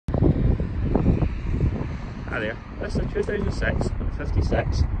Hi there, this is a 2006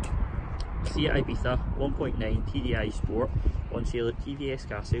 56 Seat Ibiza 1.9 TVS Sport on sale at TVS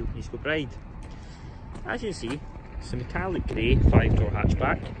Car Sales in East Kilbride. As you can see, it's a metallic grey 5-door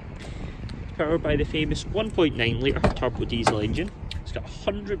hatchback. It's powered by the famous 1.9 litre turbo diesel engine. It's got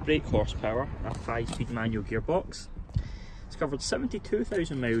 100 brake horsepower and a 5-speed manual gearbox. It's covered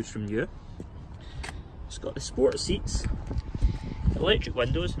 72,000 miles from new. It's got the sport seats, electric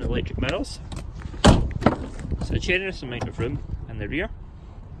windows and electric mirrors. It's a generous amount of room in the rear.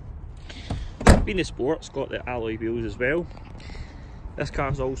 Being the sport, it's got the alloy wheels as well. This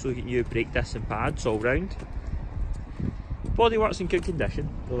car's also got new brake discs and pads all round. Bodywork's in good condition,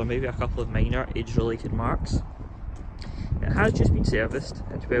 though there may be a couple of minor age-related marks. It has just been serviced,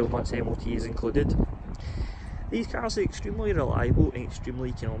 and 12 months MOT is included. These cars are extremely reliable and extremely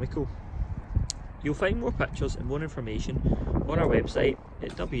economical. You'll find more pictures and more information on our website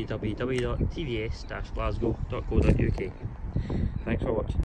at www.tvs-glasgow.co.uk. Thanks for watching.